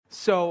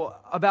So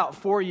about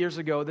 4 years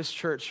ago, this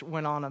church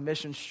went on a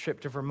missions trip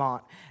to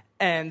Vermont,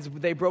 and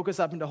they broke us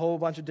up into a whole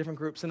bunch of different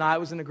groups, and I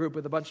was in a group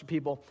with a bunch of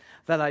people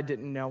that I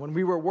didn't know. And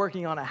we were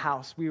working on a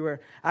house. We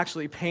were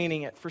actually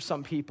painting it for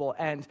some people,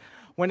 and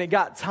when it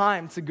got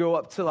time to go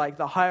up to like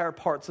the higher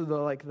parts of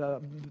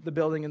the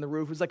building and the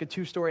roof, it was like a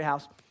 2-story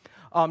house,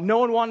 no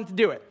one wanted to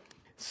do it.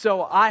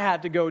 So I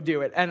had to go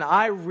do it, and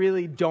I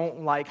really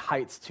don't like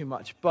heights too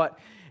much, but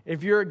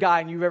if you're a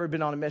guy and you've ever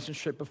been on a mission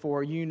trip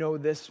before, you know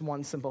this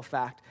one simple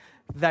fact,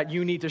 that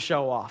you need to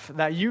show off,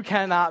 that you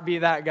cannot be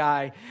that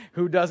guy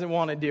who doesn't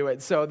want to do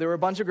it. So there were a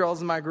bunch of girls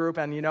in my group,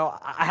 and,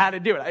 I had to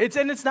do it.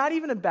 It's not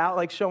even about,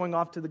 like, showing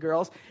off to the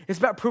girls. It's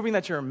about proving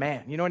that you're a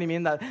man. You know what I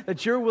mean?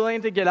 That you're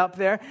willing to get up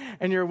there,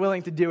 and you're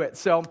willing to do it.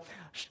 So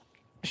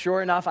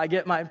sure enough, I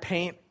get my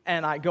paint,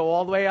 and I go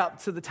all the way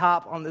up to the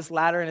top on this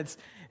ladder, and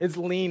it's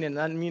leaning.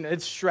 I mean,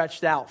 it's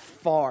stretched out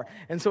far.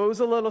 And so it was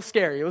a little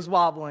scary. It was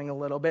wobbling a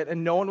little bit,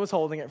 and no one was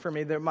holding it for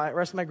me. The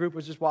rest of my group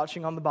was just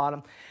watching on the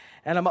bottom.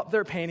 And I'm up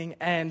there painting,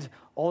 and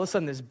all of a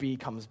sudden this bee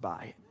comes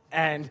by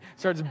and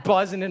starts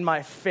buzzing in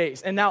my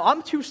face. And now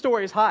I'm 2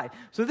 stories high.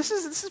 So this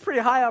is pretty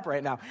high up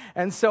right now.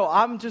 And so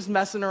I'm just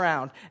messing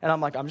around, and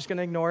I'm like, I'm just going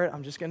to ignore it.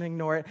 I'm just going to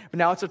ignore it. But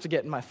now it starts to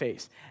get in my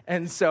face.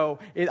 And so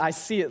I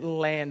see it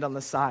land on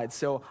the side.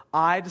 So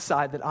I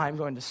decide that I'm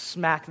going to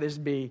smack this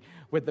bee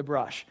with the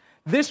brush.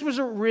 This was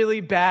a really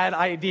bad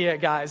idea,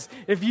 guys.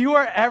 If you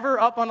are ever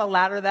up on a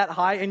ladder that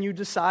high and you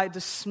decide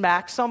to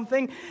smack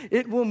something,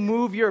 it will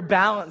move your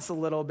balance a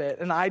little bit,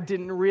 and I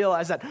didn't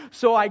realize that.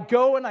 So I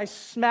go and I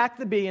smack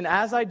the bee, and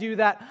as I do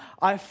that,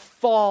 I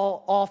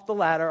fall off the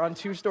ladder on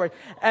 2 stories.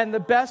 And the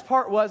best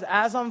part was,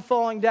 as I'm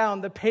falling down,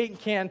 the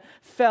paint can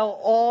fell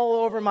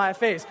all over my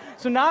face.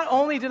 So not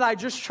only did I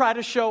just try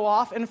to show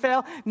off and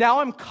fail, now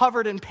I'm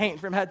covered in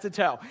paint from head to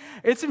toe.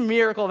 It's a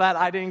miracle that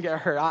I didn't get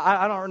hurt.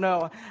 I don't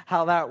know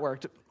how that worked.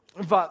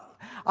 But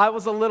I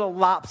was a little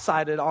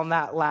lopsided on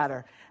that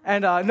ladder.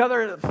 And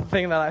another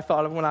thing that I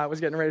thought of when I was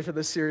getting ready for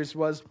this series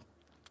was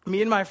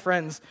me and my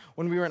friends,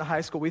 when we were in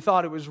high school, we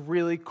thought it was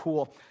really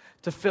cool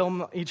to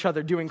film each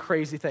other doing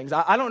crazy things.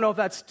 I don't know if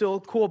that's still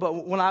cool,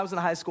 but when I was in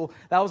high school,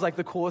 that was like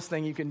the coolest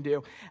thing you can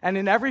do. And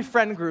in every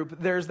friend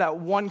group, there's that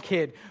one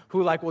kid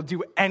who will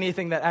do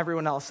anything that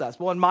everyone else says.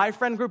 Well, in my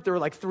friend group, there were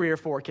like 3 or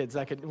 4 kids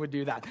that would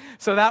do that.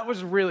 So that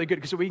was really good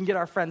because we can get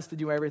our friends to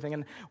do everything.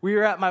 And we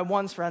were at my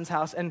one friend's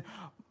house, and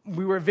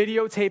we were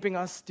videotaping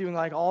us doing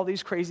all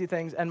these crazy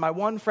things, and my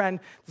one friend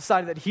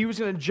decided that he was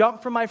going to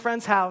jump from my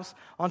friend's house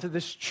onto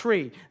this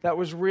tree that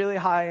was really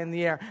high in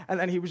the air, and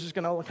then he was just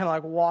going to kind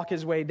of walk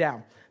his way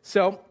down.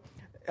 So,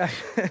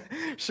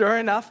 sure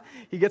enough,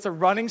 he gets a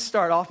running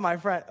start off my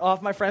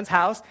friend's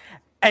house,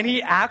 and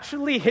he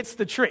actually hits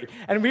the tree.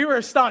 And we were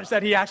astonished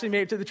that he actually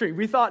made it to the tree.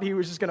 We thought he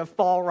was just going to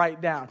fall right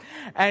down.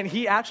 And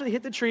he actually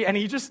hit the tree, and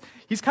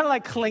he's kind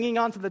of clinging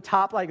onto the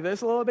top like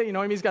this a little bit. You know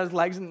what I mean? He's got his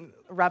legs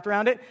wrapped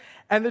around it.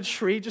 And the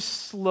tree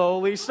just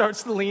slowly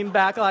starts to lean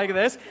back like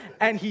this,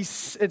 and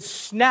it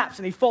snaps,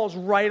 and he falls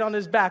right on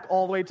his back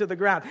all the way to the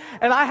ground.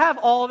 And I have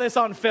all this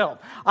on film.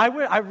 I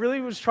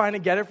really was trying to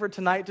get it for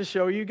tonight to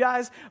show you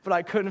guys, but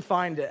I couldn't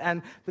find it.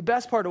 And the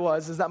best part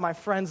is that my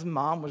friend's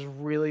mom was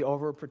really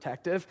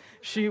overprotective.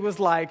 She was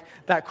like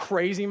that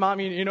crazy mom,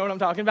 you know what I'm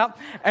talking about?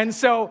 And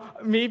so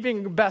me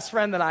being the best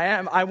friend that I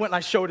am, I went and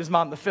I showed his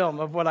mom the film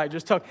of what I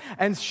just took.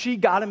 And she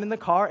got him in the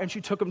car, and she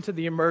took him to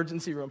the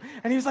emergency room.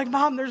 And he was like,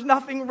 Mom, there's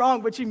nothing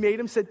wrong. But she made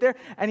him sit there,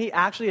 and he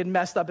actually had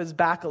messed up his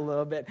back a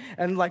little bit,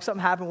 and something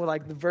happened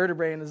with the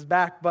vertebrae in his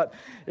back, but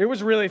it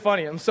was really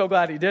funny. I'm so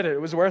glad he did it.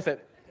 It was worth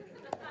it.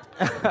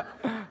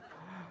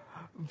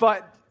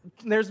 But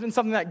there's been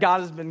something that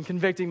God has been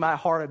convicting my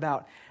heart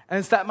about, and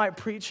it's that my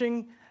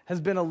preaching has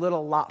been a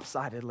little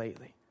lopsided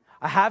lately.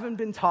 I haven't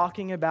been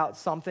talking about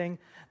something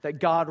that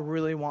God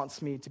really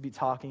wants me to be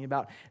talking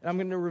about, and I'm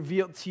going to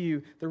reveal to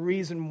you the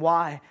reason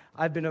why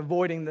I've been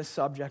avoiding this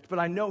subject, but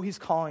I know He's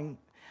calling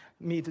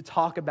me to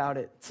talk about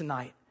it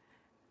tonight.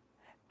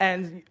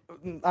 And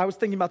I was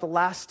thinking about the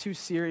last 2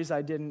 series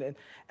I did,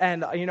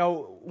 and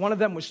one of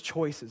them was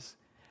choices.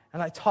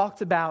 And I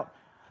talked about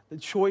the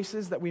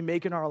choices that we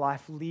make in our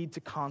life lead to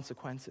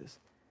consequences.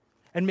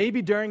 And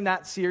maybe during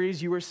that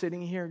series, you were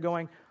sitting here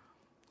going,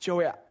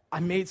 Joey, I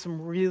made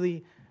some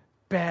really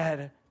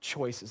bad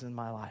choices in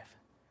my life.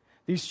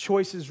 These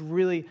choices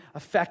really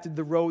affected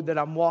the road that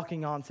I'm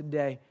walking on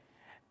today,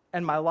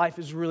 and my life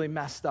is really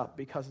messed up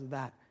because of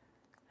that.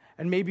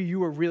 And maybe you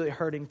were really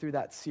hurting through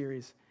that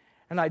series,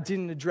 and I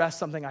didn't address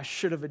something I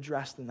should have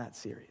addressed in that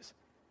series.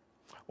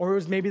 Or it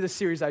was maybe the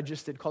series I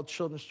just did called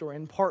Children's Story.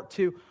 In part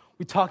 2,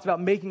 we talked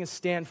about making a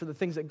stand for the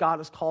things that God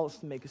has called us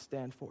to make a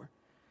stand for.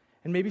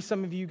 And maybe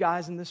some of you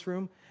guys in this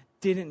room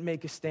didn't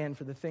make a stand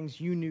for the things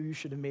you knew you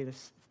should have made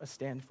a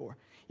stand for.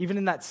 Even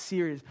in that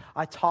series,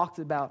 I talked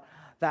about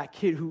that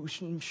kid who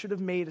should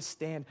have made a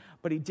stand,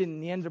 but he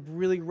didn't. He ended up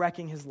really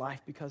wrecking his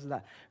life because of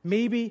that.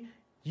 Maybe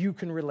you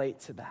can relate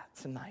to that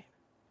tonight.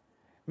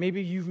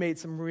 Maybe you've made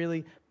some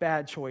really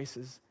bad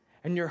choices,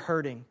 and you're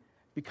hurting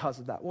because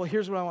of that. Well,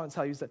 here's what I want to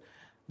tell you is that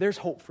there's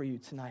hope for you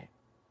tonight.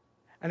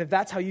 And if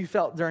that's how you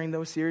felt during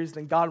those series,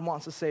 then God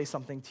wants to say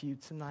something to you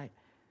tonight.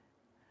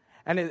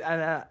 And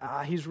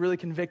he's really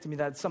convicted me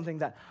that it's something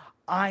that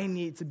I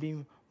need to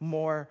be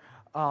more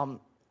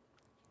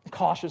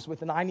cautious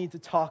with, and I need to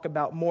talk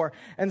about more.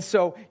 And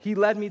so he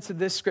led me to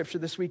this scripture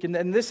this week.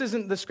 And this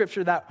isn't the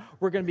scripture that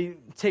we're going to be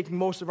taking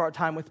most of our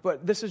time with,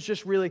 but this is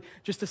just really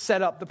just to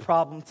set up the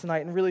problem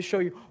tonight and really show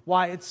you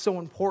why it's so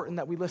important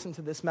that we listen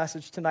to this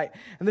message tonight.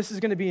 And this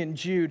is going to be in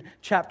Jude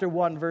chapter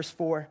 1, verse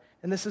 4.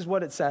 And this is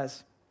what it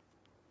says.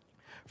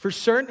 For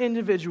certain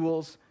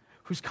individuals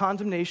whose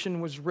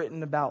condemnation was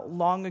written about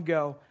long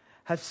ago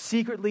have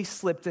secretly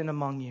slipped in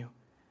among you.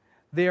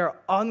 They are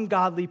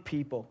ungodly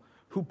people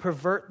who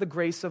pervert the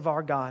grace of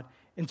our God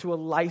into a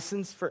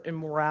license for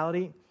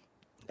immorality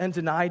and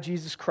deny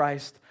Jesus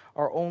Christ,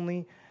 our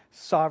only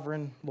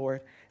sovereign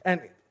Lord. And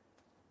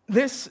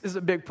this is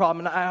a big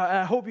problem, and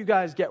I hope you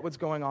guys get what's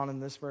going on in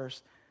this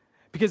verse,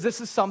 because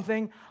this is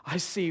something I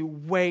see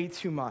way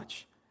too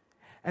much,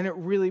 and it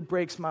really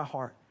breaks my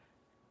heart,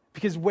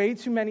 because way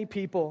too many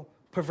people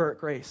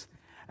pervert grace,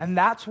 and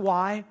that's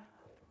why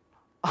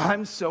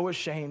I'm so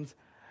ashamed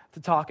to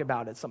talk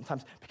about it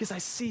sometimes, because I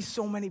see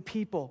so many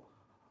people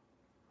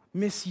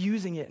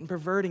misusing it and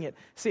perverting it.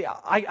 See,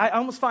 I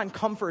almost find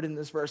comfort in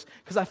this verse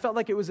because I felt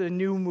like it was a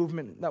new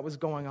movement that was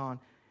going on.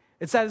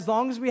 It said as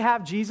long as we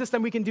have Jesus,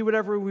 then we can do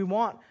whatever we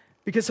want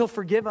because he'll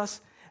forgive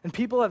us. And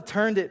people have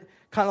turned it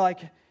kind of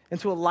like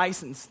into a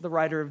license, the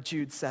writer of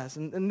Jude says.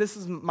 And this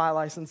is my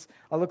license.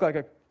 I look like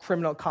a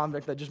criminal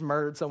convict that just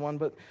murdered someone,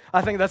 but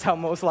I think that's how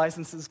most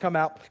licenses come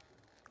out.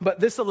 But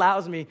this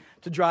allows me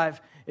to drive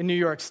in New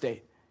York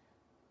State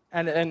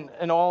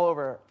and all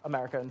over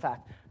America, in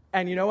fact.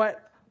 And you know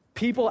what?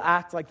 People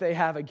act like they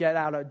have a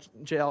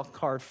get-out-of-jail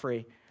card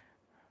free.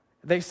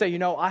 They say,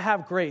 I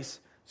have grace,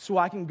 so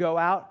I can go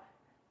out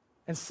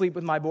and sleep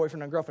with my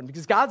boyfriend and girlfriend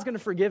because God's going to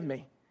forgive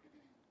me.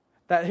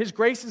 That his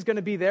grace is going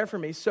to be there for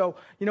me. So,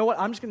 you know what?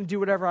 I'm just going to do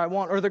whatever I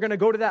want. Or they're going to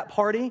go to that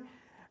party,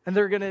 and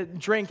they're going to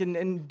drink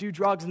and do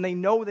drugs, and they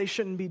know they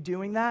shouldn't be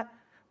doing that,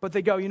 but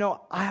they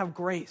go, I have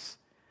grace,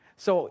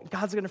 so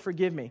God's going to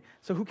forgive me.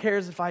 So who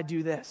cares if I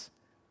do this?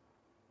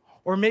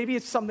 Or maybe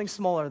it's something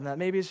smaller than that.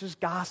 Maybe it's just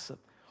gossip.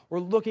 Or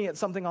looking at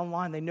something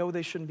online they know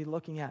they shouldn't be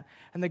looking at.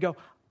 And they go,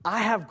 I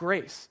have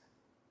grace,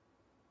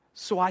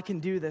 so I can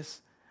do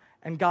this,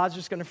 and God's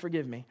just going to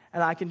forgive me,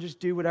 and I can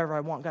just do whatever I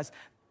want. Guys,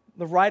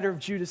 the writer of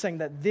Jude is saying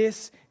that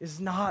this is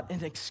not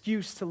an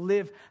excuse to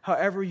live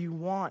however you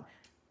want.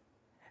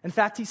 In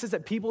fact, he says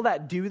that people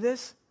that do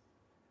this,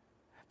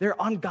 they're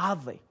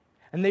ungodly,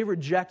 and they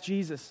reject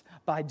Jesus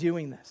by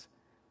doing this.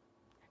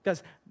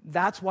 Guys,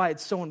 that's why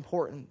it's so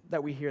important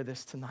that we hear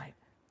this tonight.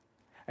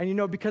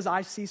 And because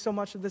I see so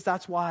much of this,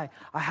 that's why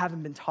I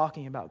haven't been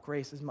talking about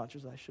grace as much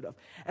as I should have.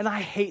 And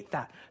I hate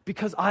that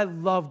because I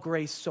love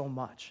grace so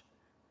much.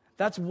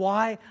 That's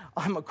why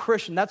I'm a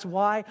Christian. That's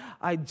why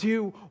I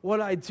do what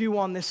I do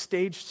on this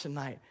stage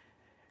tonight.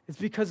 It's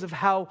because of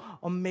how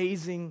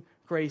amazing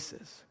grace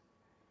is.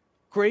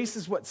 Grace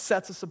is what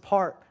sets us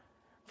apart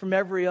from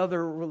every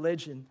other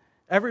religion.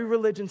 Every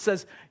religion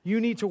says you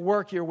need to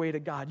work your way to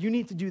God. You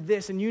need to do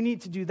this and you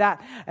need to do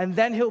that, and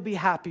then he'll be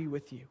happy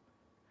with you.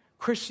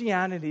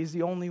 Christianity is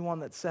the only one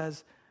that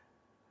says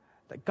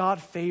that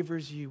God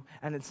favors you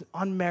and it's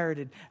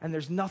unmerited and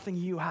there's nothing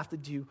you have to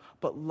do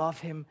but love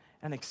him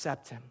and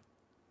accept him.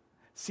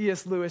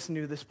 C.S. Lewis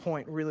knew this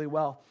point really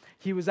well.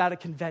 He was at a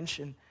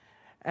convention,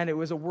 and it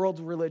was a world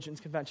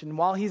religions convention. And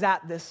while he's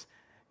at this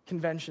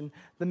convention,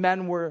 the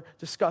men were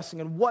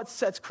discussing and what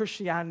sets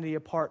Christianity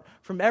apart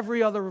from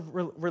every other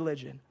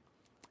religion.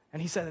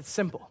 And he said it's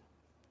simple.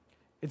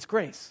 It's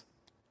grace.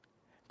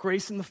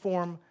 Grace in the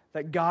form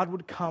that God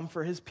would come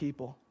for his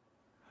people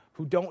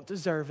who don't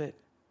deserve it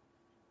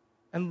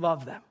and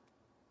love them.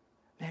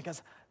 Man,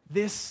 guys,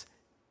 this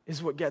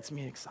is what gets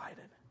me excited.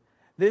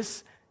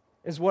 This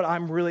is what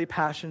I'm really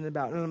passionate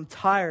about, and I'm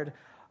tired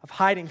of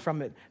hiding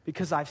from it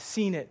because I've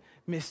seen it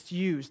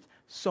misused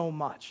so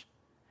much.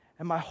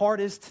 And my heart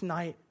is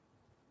tonight,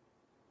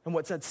 and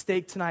what's at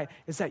stake tonight,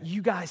 is that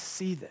you guys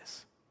see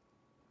this.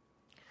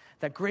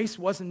 That grace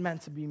wasn't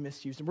meant to be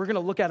misused. And we're going to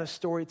look at a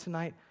story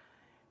tonight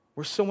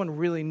where someone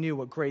really knew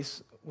what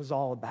grace was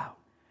all about,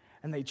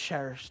 and they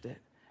cherished it.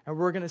 And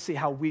we're going to see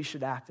how we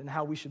should act and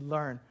how we should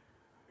learn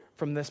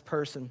from this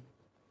person.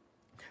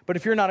 But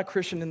if you're not a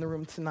Christian in the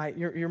room tonight,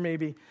 you're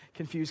maybe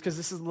confused because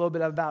this is a little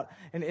bit about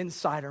an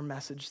insider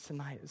message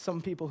tonight.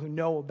 Some people who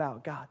know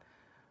about God.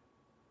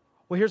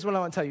 Well, here's what I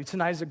want to tell you.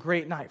 Tonight is a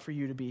great night for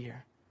you to be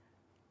here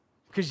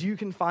because you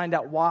can find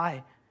out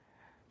why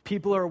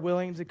people are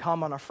willing to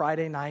come on a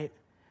Friday night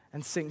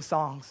and sing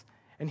songs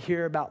and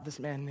hear about this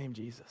man named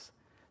Jesus.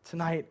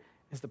 Tonight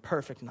is the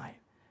perfect night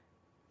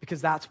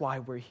because that's why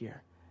we're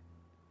here,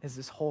 is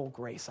this whole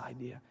grace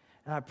idea.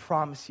 And I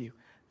promise you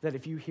that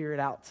if you hear it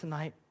out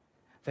tonight,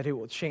 that it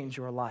will change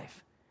your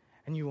life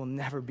and you will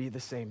never be the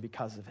same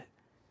because of it.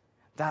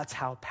 That's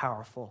how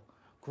powerful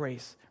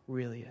grace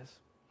really is.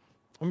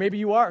 Or maybe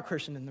you are a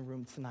Christian in the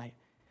room tonight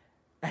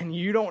and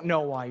you don't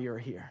know why you're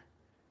here.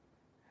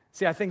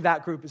 See, I think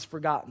that group is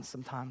forgotten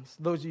sometimes.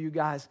 Those of you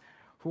guys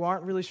who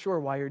aren't really sure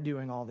why you're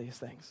doing all these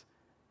things.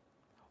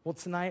 Well,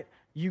 tonight,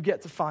 you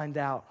get to find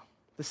out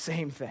the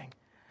same thing.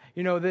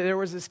 There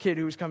was this kid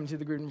who was coming to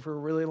the group for a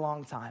really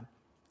long time.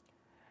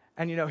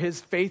 And, his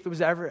faith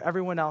was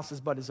everyone else's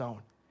but his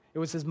own. It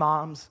was his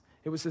mom's,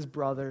 it was his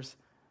brother's,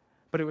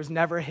 but it was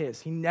never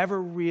his. He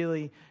never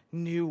really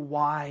knew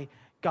why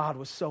God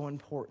was so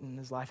important in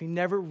his life. He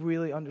never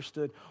really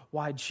understood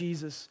why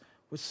Jesus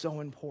was so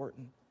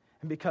important.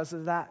 And because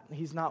of that,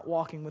 he's not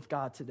walking with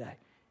God today.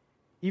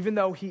 Even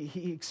though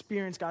he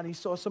experienced God, he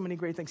saw so many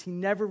great things, he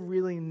never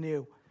really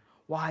knew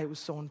why it was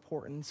so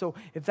important. And so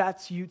if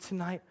that's you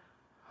tonight,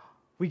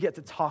 we get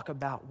to talk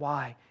about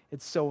why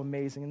it's so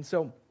amazing. And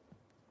so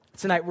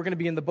tonight we're going to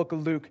be in the book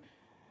of Luke,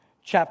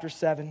 chapter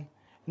 7.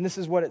 And this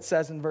is what it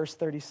says in verse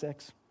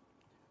 36.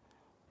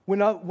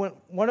 When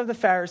one of the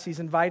Pharisees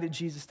invited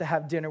Jesus to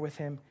have dinner with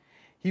him,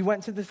 he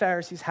went to the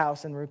Pharisee's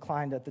house and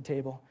reclined at the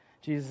table.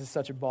 Jesus is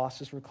such a boss,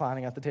 just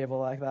reclining at the table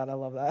like that. I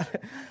love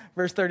that.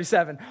 Verse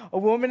 37, a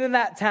woman in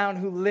that town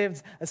who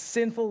lived a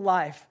sinful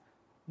life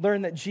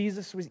learned that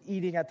Jesus was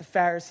eating at the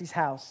Pharisee's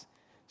house.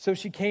 So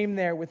she came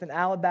there with an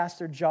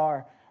alabaster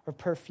jar of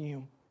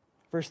perfume.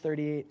 Verse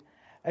 38,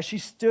 as she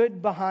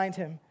stood behind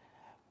him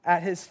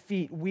at his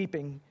feet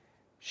weeping,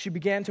 she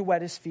began to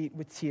wet his feet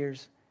with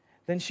tears.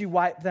 Then she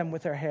wiped them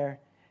with her hair,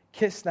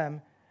 kissed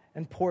them,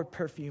 and poured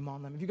perfume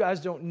on them. If you guys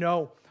don't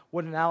know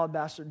what an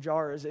alabaster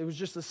jar is, it was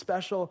just a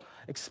special,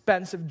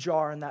 expensive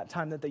jar in that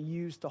time that they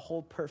used to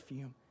hold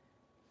perfume.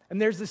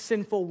 And there's this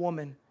sinful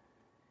woman,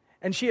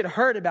 and she had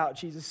heard about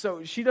Jesus,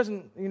 so she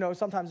doesn't,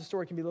 sometimes the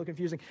story can be a little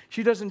confusing.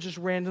 She doesn't just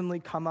randomly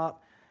come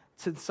up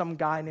to some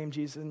guy named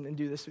Jesus and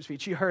do this to his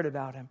feet. She heard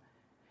about him,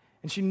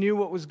 and she knew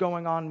what was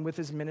going on with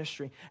his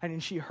ministry,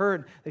 and she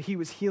heard that he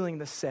was healing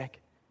the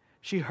sick.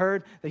 She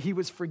heard that he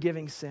was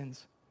forgiving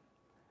sins.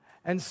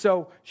 And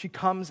so she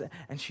comes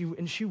and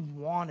she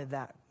wanted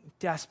that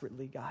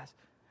desperately, guys.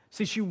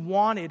 See, she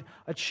wanted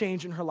a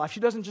change in her life. She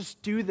doesn't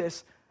just do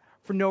this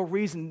for no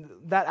reason.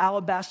 That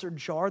alabaster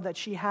jar that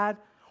she had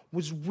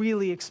was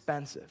really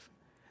expensive.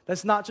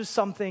 That's not just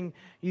something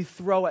you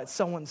throw at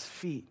someone's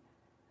feet.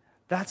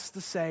 That's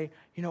to say,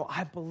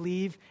 I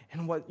believe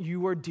in what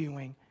you are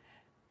doing,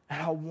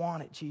 and I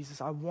want it,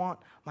 Jesus. I want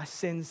my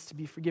sins to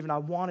be forgiven. I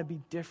want to be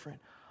different.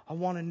 I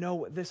want to know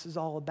what this is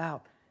all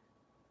about.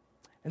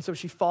 And so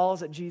she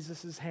falls at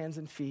Jesus' hands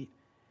and feet,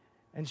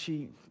 and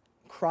she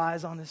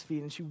cries on his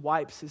feet, and she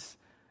wipes his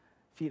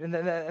feet. And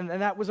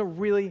that was a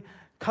really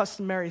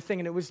customary thing,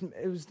 and it was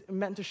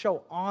meant to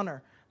show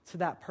honor to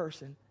that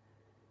person.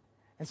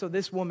 And so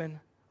this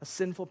woman, a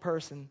sinful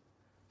person,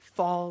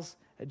 falls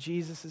at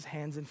Jesus'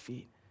 hands and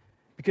feet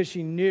because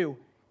she knew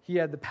he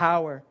had the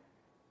power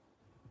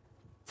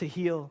to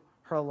heal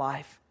her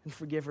life and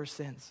forgive her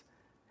sins.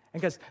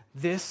 And because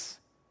this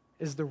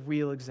is the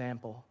real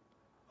example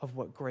of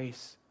what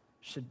grace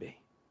should be.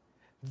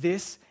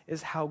 This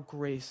is how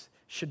grace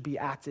should be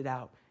acted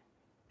out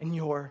in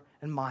your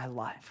and my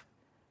life.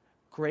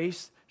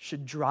 Grace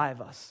should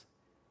drive us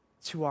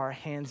to our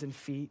hands and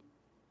feet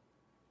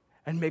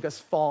and make us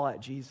fall at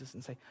Jesus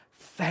and say,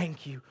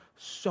 thank you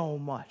so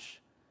much.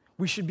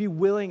 We should be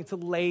willing to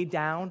lay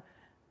down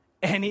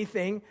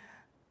anything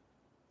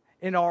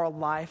in our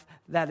life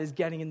that is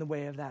getting in the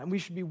way of that. And we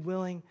should be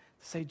willing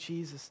to say,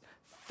 Jesus,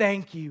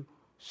 thank you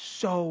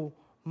so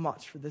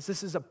much for this.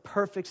 This is a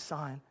perfect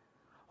sign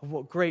of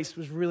what grace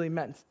was really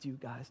meant to do,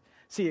 guys.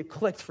 See, it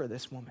clicked for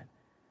this woman.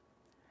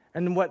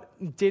 And what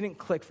didn't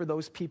click for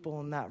those people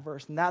in that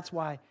verse, and that's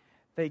why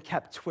they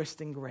kept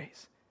twisting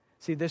grace.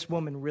 See, this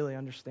woman really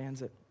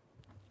understands it.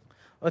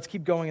 Let's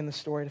keep going in the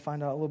story to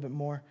find out a little bit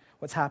more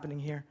what's happening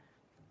here.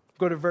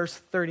 Go to verse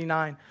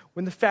 39.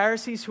 When the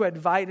Pharisees who had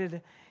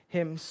invited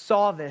him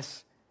saw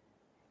this,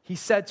 he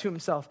said to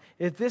himself,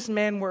 if this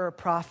man were a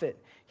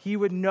prophet, he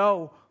would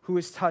know who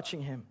is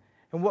touching him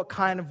and what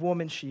kind of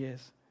woman she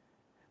is,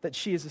 that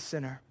she is a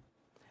sinner.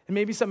 And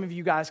maybe some of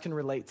you guys can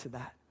relate to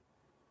that.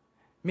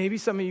 Maybe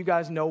some of you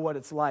guys know what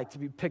it's like to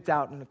be picked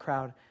out in a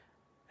crowd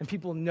and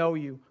people know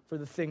you for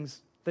the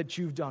things that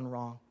you've done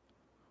wrong.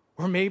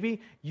 Or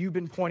maybe you've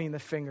been pointing the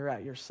finger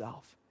at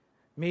yourself.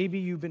 Maybe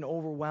you've been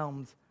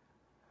overwhelmed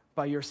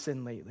by your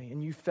sin lately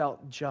and you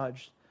felt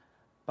judged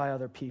by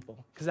other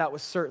people, because that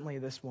was certainly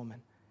this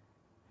woman.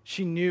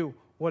 She knew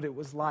what it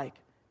was like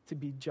to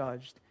be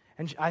judged.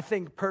 And I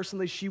think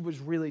personally she was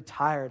really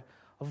tired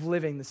of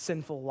living the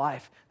sinful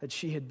life that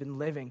she had been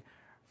living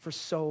for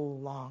so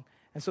long.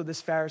 And so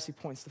this Pharisee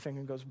points the finger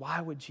and goes, why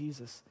would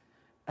Jesus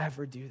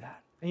ever do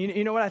that? And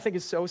you know what I think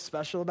is so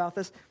special about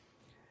this?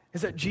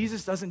 Is that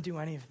Jesus doesn't do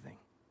anything.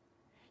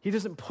 He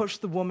doesn't push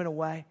the woman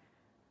away.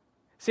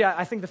 See,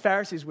 I think the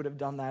Pharisees would have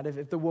done that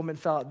if the woman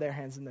fell at their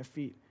hands and their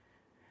feet.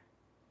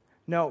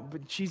 No,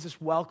 but Jesus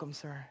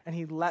welcomes her and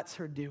he lets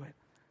her do it.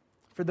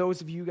 For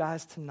those of you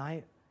guys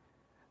tonight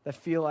that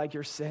feel like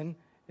your sin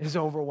is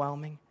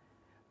overwhelming,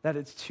 that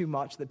it's too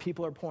much, that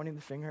people are pointing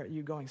the finger at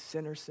you going,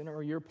 sinner, sinner,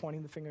 or you're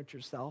pointing the finger at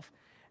yourself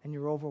and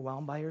you're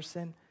overwhelmed by your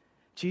sin,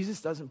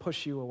 Jesus doesn't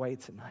push you away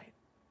tonight.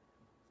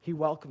 He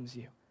welcomes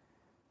you.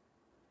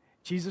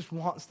 Jesus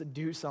wants to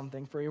do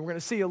something for you. We're going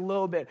to see a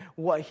little bit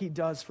what he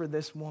does for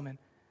this woman,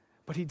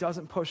 but he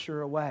doesn't push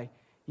her away,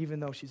 even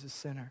though she's a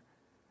sinner.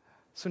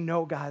 So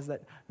know, guys,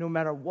 that no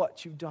matter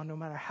what you've done, no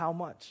matter how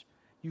much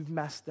you've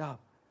messed up,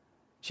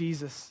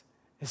 Jesus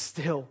is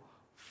still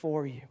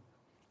for you,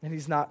 and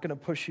he's not going to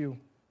push you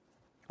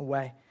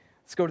away.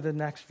 Let's go to the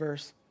next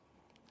verse.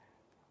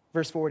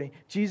 Verse 40.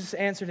 Jesus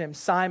answered him,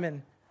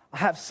 Simon, I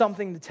have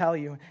something to tell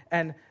you.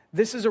 And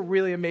this is a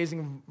really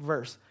amazing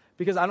verse,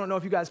 because I don't know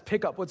if you guys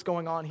pick up what's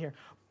going on here,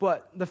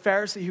 but the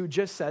Pharisee who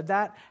just said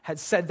that had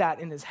said that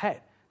in his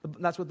head.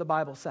 That's what the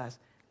Bible says.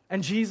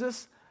 And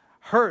Jesus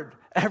heard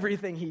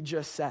everything he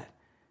just said.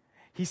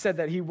 He said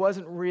that he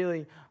wasn't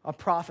really a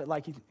prophet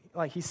like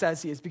he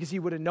says he is, because he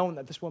would have known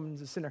that this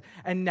woman's a sinner.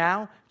 And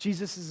now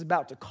Jesus is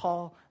about to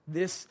call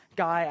this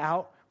guy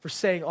out for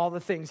saying all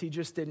the things he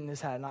just did in his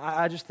head. And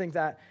I just think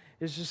that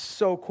is just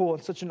so cool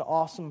and such an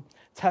awesome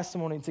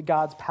testimony to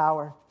God's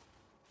power.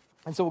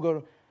 And so we'll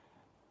go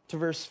to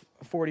verse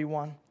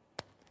 41.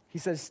 He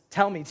says,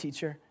 tell me,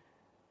 teacher,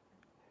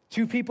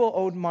 2 people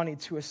owed money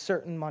to a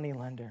certain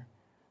moneylender.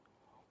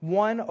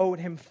 One owed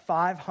him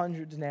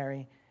 500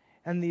 denarii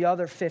and the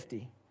other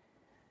 50.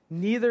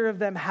 Neither of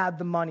them had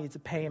the money to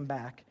pay him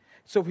back,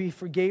 so he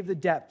forgave the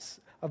debts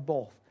of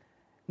both.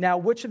 Now,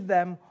 which of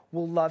them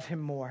will love him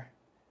more?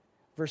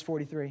 Verse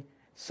 43,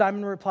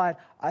 Simon replied,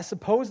 I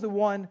suppose the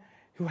one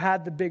who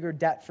had the bigger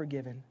debt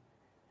forgiven.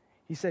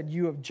 He said,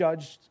 you have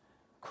judged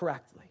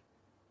correctly.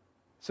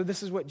 So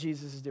this is what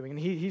Jesus is doing, and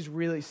he's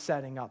really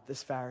setting up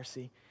this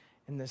Pharisee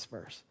in this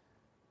verse.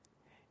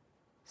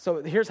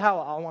 So here's how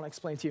I want to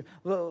explain to you.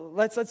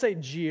 Let's say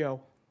Gio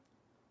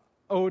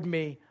owed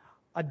me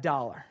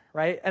 $1,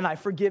 right? And I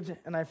forgave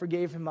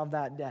him of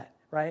that debt,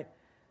 right?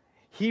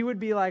 He would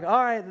be like,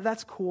 all right,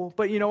 that's cool.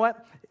 But you know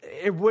what?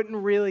 It wouldn't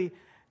really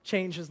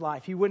change his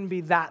life. He wouldn't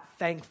be that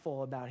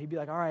thankful about it. He'd be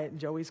like, all right,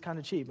 Joey's kind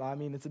of cheap. I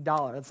mean, it's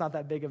 $1. It's not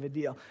that big of a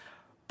deal.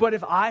 But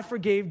if I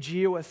forgave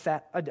Gio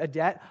a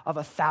debt of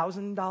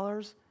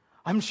 $1,000,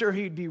 I'm sure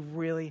he'd be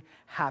really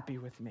happy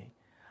with me.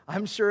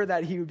 I'm sure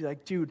that he would be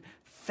like, dude,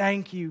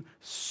 thank you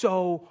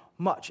so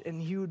much.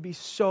 And he would be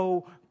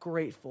so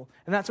grateful.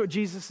 And that's what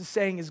Jesus is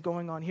saying is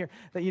going on here.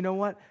 That you know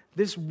what?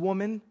 This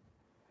woman,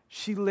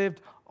 she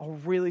lived a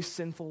really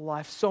sinful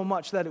life, so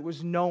much that it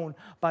was known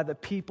by the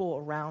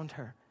people around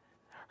her.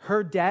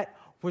 Her debt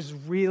was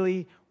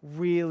really,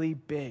 really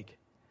big.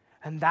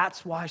 And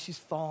that's why she's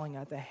falling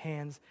at the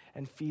hands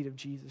and feet of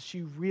Jesus.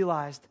 She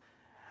realized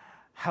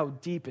how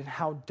deep and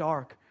how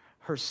dark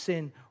her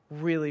sin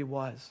really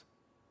was.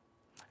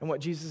 And what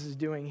Jesus is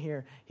doing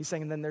here, he's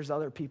saying, and then there's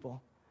other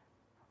people,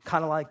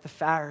 kind of like the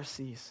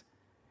Pharisees,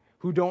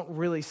 who don't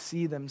really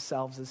see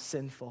themselves as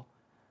sinful.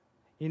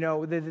 You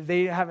know,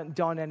 they haven't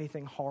done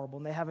anything horrible,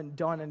 and they haven't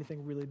done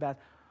anything really bad,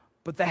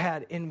 but they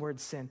had inward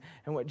sin.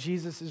 And what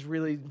Jesus is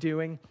really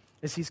doing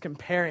is he's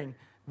comparing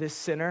this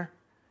sinner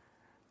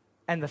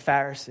and the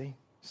Pharisee.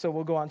 So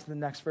we'll go on to the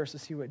next verse to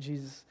see what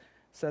Jesus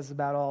says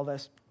about all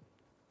this.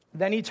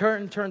 Then he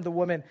turned to the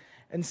woman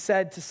and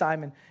said to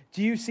Simon,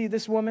 do you see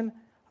this woman?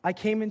 I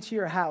came into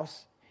your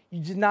house.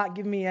 You did not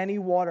give me any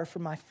water for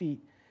my feet,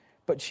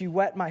 but she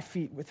wet my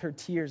feet with her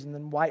tears and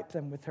then wiped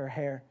them with her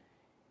hair.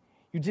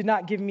 You did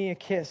not give me a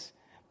kiss,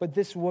 but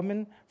this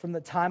woman, from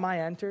the time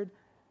I entered,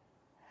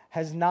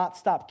 has not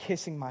stopped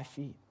kissing my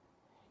feet.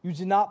 You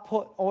did not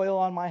put oil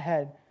on my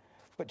head,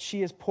 but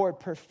she has poured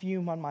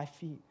perfume on my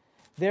feet.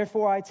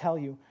 Therefore, I tell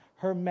you,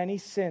 her many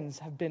sins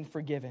have been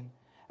forgiven,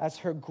 as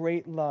her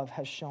great love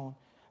has shown.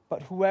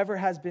 But whoever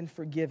has been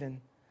forgiven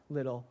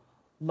little,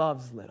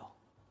 loves little.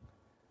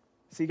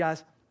 See,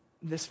 guys,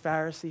 this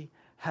Pharisee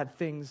had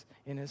things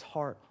in his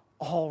heart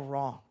all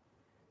wrong.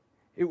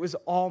 It was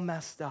all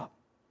messed up.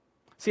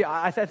 See,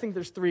 I think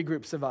there's 3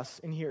 groups of us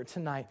in here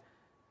tonight.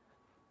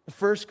 The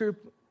first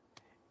group,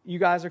 you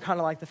guys are kind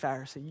of like the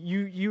Pharisee.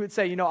 You would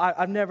say, you know,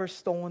 I've never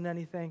stolen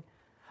anything.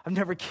 I've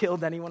never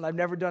killed anyone. I've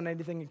never done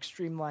anything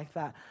extreme like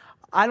that.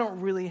 I don't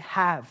really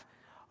have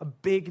a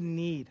big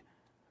need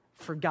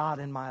for God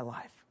in my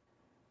life.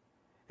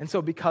 And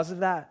so because of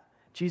that,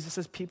 Jesus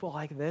says people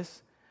like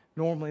this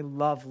normally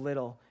love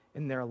little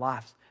in their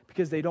lives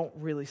because they don't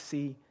really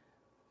see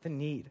the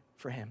need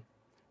for him.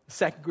 The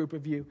second group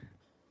of you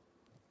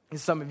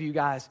is some of you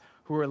guys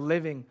who are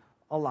living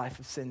a life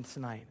of sin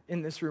tonight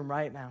in this room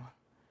right now.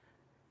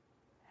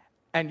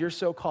 And you're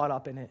so caught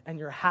up in it and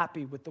you're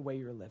happy with the way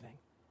you're living.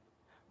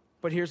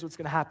 But here's what's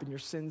going to happen. Your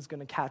sin's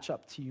going to catch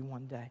up to you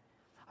one day.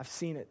 I've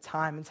seen it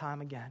time and time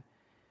again.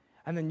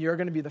 And then you're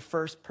going to be the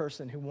first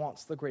person who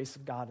wants the grace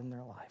of God in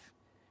their life.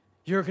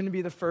 You're going to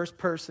be the first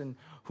person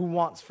who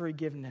wants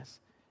forgiveness.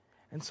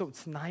 And so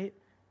tonight,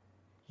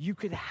 you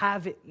could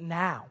have it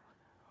now.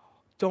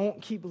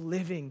 Don't keep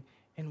living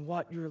in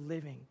what you're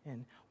living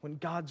in when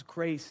God's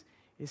grace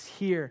is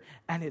here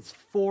and it's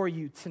for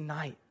you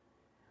tonight.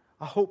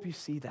 I hope you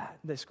see that,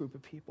 this group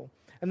of people.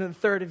 And then the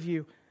third of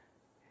you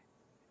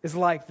is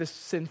like this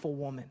sinful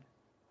woman,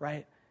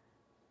 right?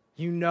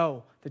 You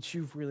know that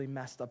you've really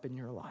messed up in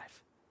your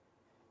life.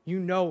 You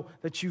know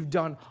that you've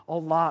done a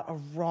lot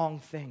of wrong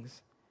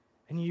things,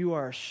 and you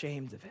are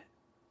ashamed of it.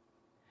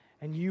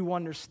 and you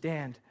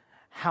understand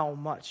how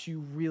much you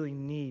really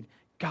need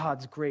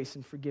God's grace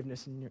and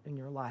forgiveness in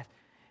your life.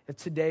 If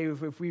today,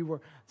 if we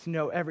were to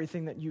know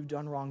everything that you've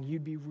done wrong,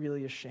 you'd be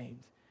really ashamed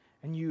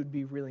and you'd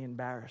be really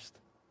embarrassed.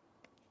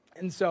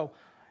 And so,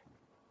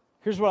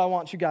 here's what I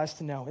want you guys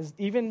to know, is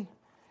even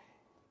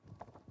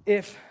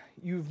if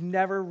you've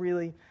never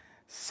really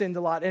sinned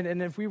a lot,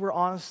 and if we were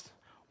honest,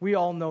 we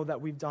all know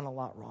that we've done a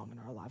lot wrong in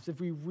our lives. If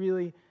we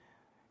really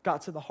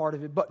got to the heart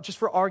of it, but just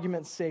for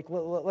argument's sake,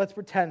 let's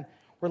pretend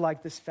we're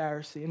like this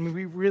Pharisee, and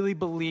we really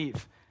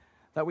believe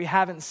that we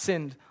haven't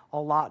sinned a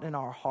lot in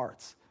our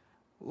hearts.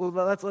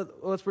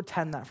 Let's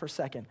pretend that for a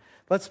second.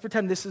 Let's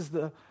pretend this is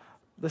the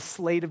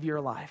slate of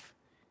your life.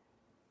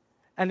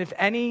 And if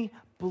any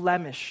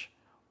blemish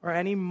or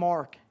any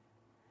mark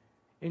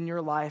in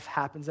your life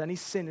happens, any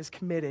sin is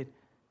committed,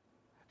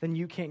 then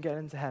you can't get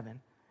into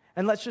heaven.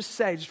 And let's just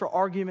say, just for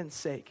argument's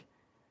sake,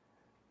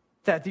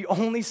 that the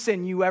only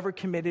sin you ever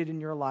committed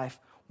in your life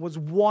was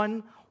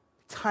one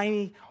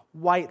tiny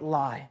white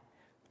lie.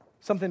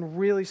 Something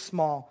really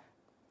small,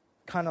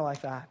 kind of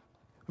like that.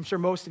 I'm sure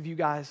most of you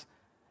guys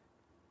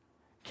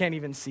can't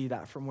even see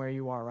that from where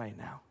you are right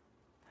now.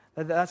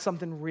 That's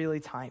something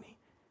really tiny.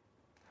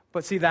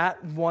 But see,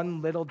 that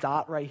one little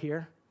dot right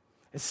here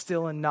is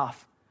still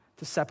enough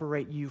to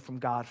separate you from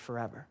God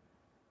forever.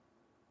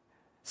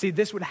 See,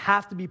 this would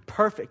have to be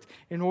perfect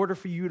in order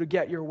for you to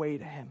get your way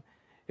to him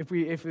if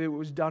it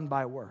was done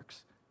by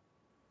works.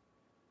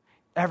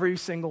 Every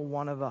single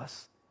one of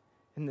us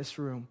in this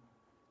room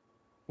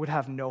would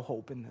have no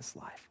hope in this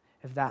life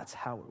if that's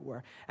how it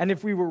were. And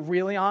if we were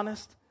really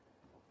honest,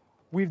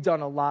 we've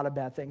done a lot of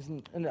bad things.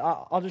 And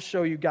I'll just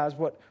show you guys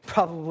what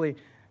probably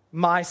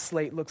my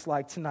slate looks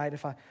like tonight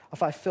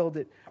if I filled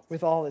it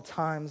with all the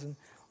times and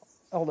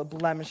all the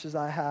blemishes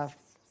I have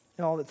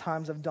and all the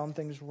times I've done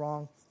things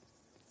wrong.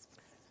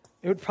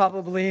 It would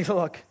probably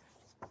look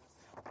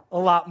a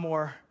lot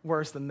more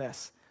worse than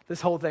this. This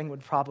whole thing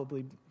would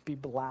probably be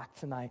black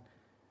tonight.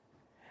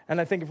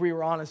 And I think if we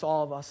were honest,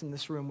 all of us in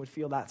this room would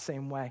feel that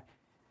same way.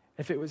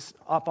 If it was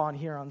up on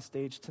here on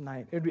stage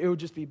tonight, it would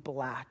just be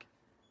black.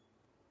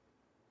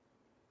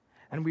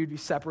 And we would be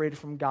separated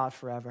from God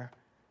forever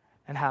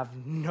and have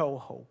no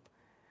hope.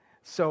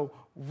 So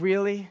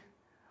really,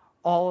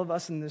 all of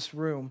us in this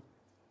room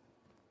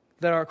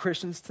that are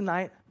Christians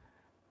tonight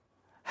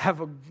have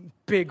a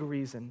big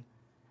reason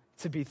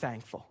to be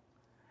thankful.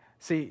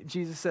 See,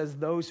 Jesus says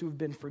those who have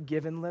been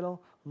forgiven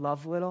little,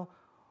 love little.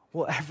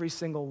 Well, every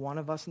single one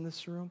of us in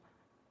this room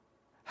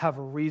have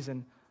a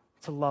reason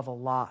to love a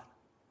lot,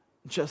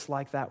 just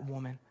like that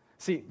woman.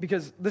 See,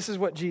 because this is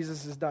what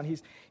Jesus has done.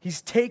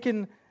 He's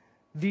taken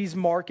these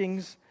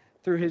markings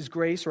through his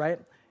grace, right?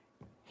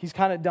 He's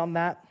kind of done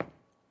that.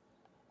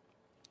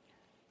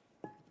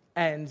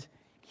 And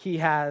he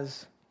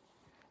has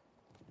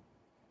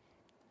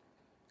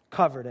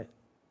covered it.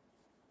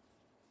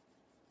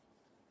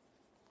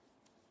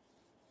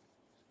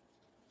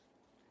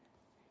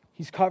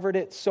 He's covered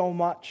it so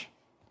much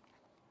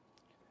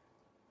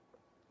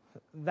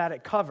that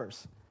it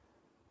covers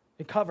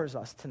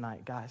us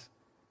tonight, guys.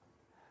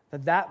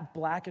 That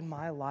black in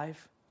my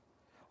life,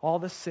 all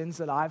the sins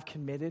that I've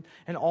committed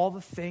and all the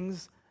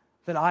things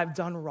that I've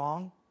done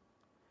wrong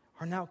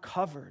are now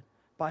covered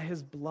by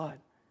his blood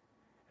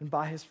and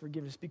by his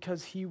forgiveness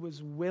because he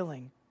was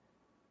willing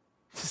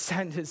to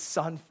send his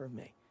son for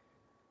me.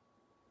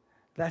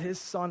 That his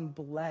son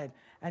bled.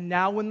 And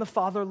now when the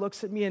Father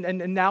looks at me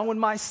and now when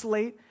my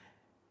slate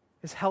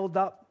is held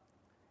up,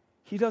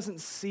 he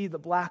doesn't see the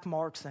black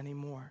marks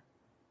anymore.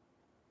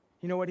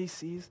 You know what he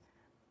sees?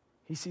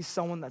 He sees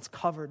someone that's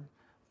covered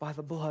by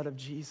the blood of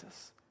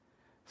Jesus.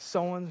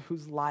 Someone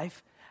whose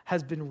life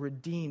has been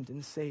redeemed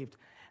and saved.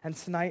 And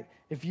tonight,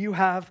 if you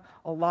have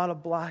a lot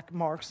of black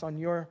marks on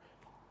your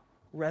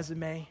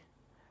resume,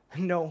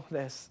 know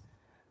this,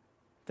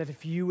 that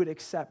if you would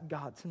accept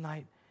God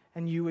tonight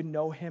and you would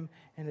know him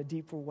in a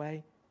deeper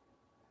way,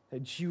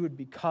 that you would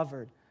be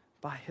covered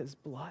by his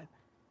blood.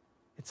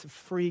 It's a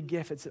free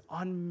gift. It's an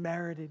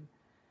unmerited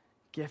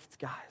gift,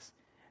 guys.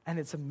 And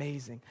it's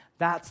amazing.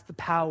 That's the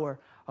power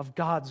of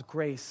God's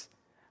grace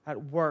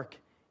at work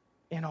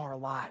in our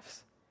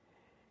lives.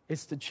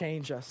 It's to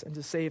change us and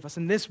to save us.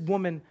 And this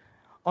woman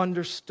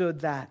understood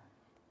that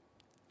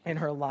in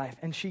her life,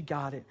 and she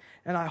got it.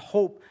 And I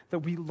hope that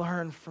we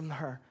learn from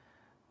her,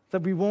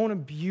 that we won't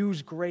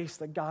abuse grace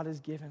that God has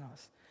given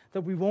us,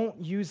 that we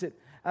won't use it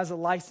as a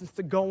license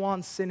to go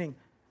on sinning.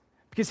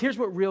 Because here's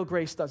what real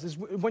grace does, is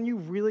when you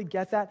really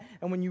get that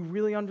and when you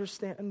really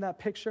understand that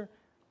picture,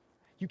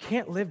 you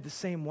can't live the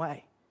same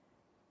way.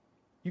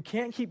 You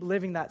can't keep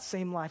living that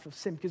same life of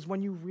sin, because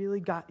when you really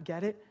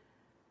get it,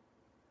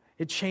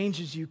 it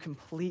changes you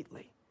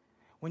completely.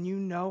 When you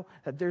know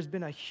that there's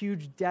been a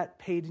huge debt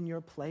paid in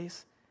your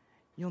place,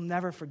 you'll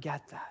never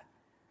forget that.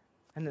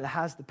 And it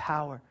has the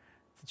power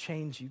to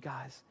change you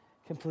guys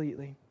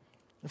completely.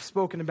 I've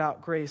spoken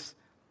about grace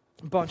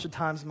a bunch of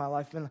times in my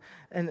life,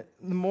 and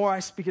the more I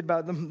speak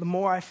about it, the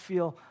more I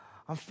feel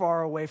I'm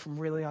far away from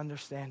really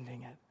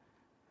understanding it.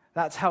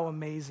 That's how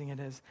amazing it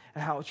is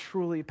and how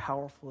truly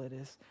powerful it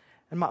is.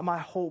 And my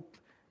hope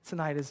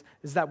tonight is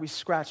that we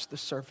scratch the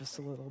surface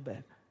a little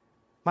bit.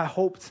 My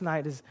hope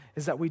tonight is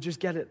that we just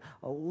get it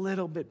a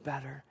little bit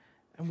better,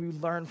 and we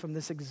learn from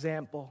this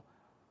example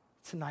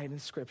tonight in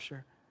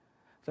Scripture,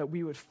 that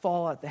we would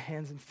fall at the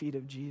hands and feet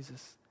of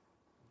Jesus.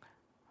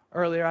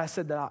 Earlier I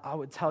said that I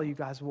would tell you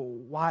guys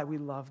why we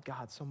love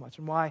God so much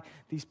and why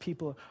these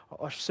people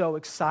are so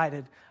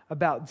excited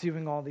about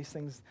doing all these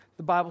things.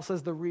 The Bible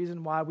says the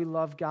reason why we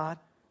love God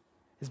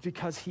is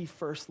because he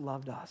first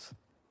loved us.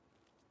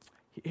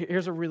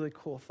 Here's a really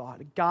cool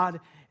thought.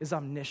 God is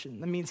omniscient.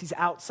 That means he's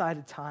outside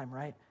of time,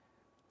 right?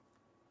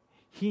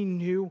 He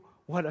knew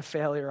what a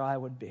failure I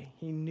would be.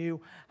 He knew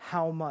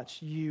how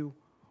much you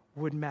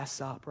would mess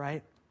up,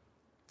 right?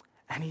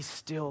 And he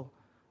still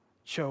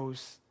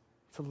chose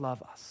to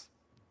love us.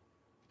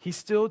 He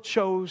still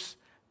chose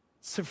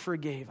to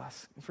forgive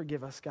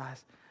us,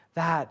 guys.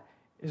 That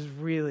is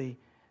really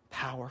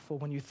powerful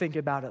when you think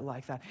about it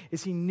like that.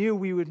 Is he knew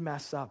we would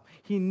mess up.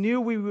 He knew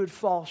we would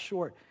fall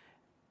short.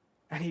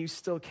 And he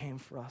still came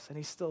for us, and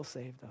he still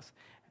saved us.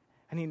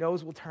 And he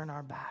knows we'll turn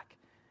our back.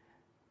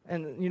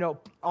 And,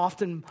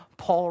 often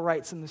Paul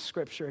writes in the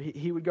scripture,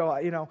 he would go,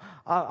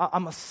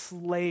 I'm a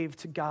slave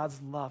to God's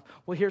love.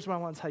 Well, here's what I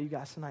want to tell you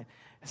guys tonight.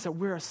 Is that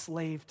we're a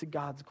slave to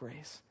God's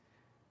grace.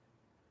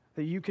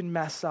 That you can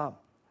mess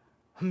up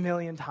a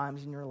million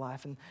times in your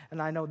life.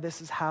 And I know this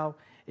is how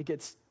it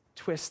gets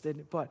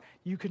twisted, but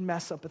you can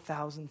mess up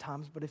 1,000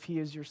 times. But if he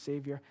is your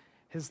Savior,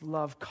 his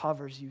love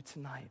covers you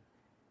tonight.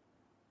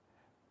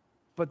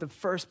 But the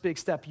first big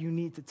step you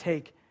need to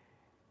take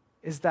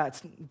is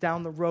that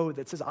down the road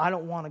that says, I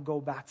don't want to go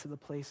back to the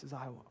places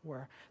I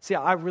were. See,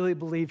 I really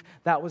believe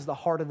that was the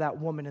heart of that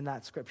woman in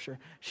that scripture.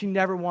 She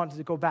never wanted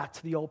to go back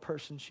to the old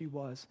person she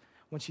was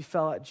when she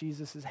fell at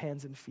Jesus'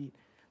 hands and feet.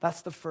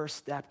 That's the first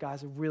step,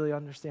 guys, of really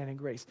understanding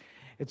grace.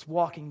 It's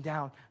walking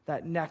down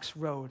that next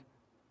road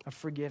of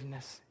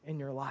forgiveness in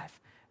your life.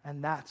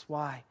 And that's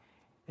why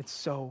it's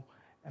so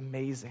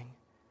amazing.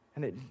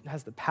 And it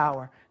has the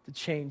power to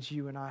change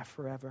you and I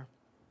forever.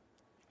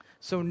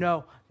 So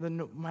no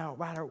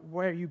matter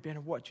where you've been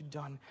or what you've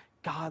done,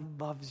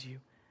 God loves you,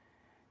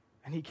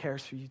 and he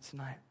cares for you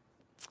tonight.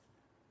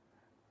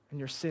 And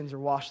your sins are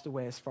washed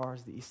away as far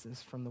as the east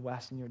is from the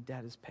west, and your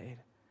debt is paid.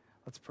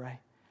 Let's pray.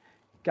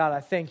 God, I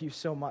thank you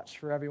so much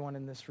for everyone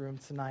in this room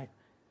tonight.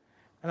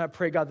 And I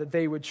pray, God, that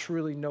they would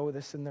truly know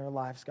this in their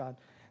lives, God,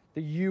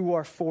 that you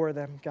are for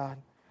them, God.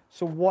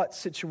 So what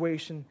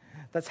situation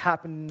that's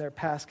happened in their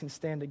past can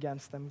stand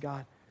against them,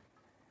 God?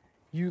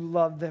 You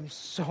love them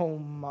so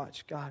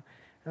much, God.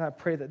 And I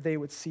pray that they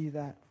would see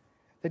that.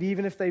 That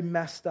even if they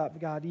messed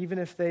up, God, even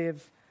if they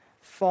have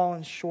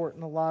fallen short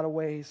in a lot of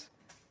ways,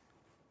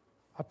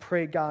 I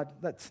pray, God,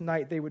 that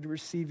tonight they would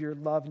receive your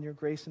love and your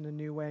grace in a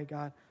new way,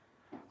 God.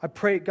 I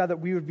pray, God,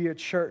 that we would be a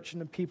church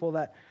and a people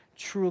that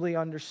truly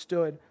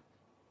understood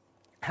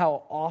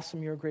how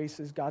awesome your grace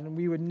is, God, and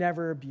we would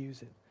never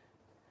abuse it.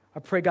 I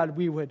pray, God,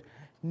 we would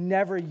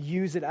never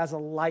use it as a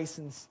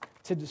license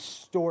to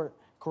distort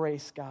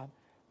grace, God,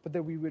 but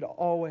that we would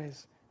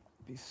always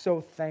be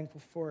so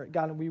thankful for it,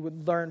 God, and we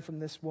would learn from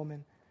this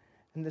woman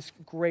and this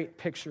great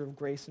picture of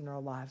grace in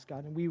our lives,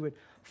 God, and we would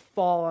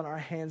fall on our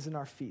hands and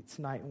our feet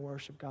tonight and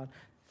worship, God,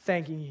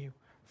 thanking you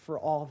for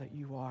all that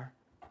you are.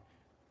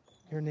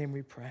 In your name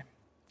we pray.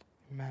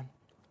 Amen.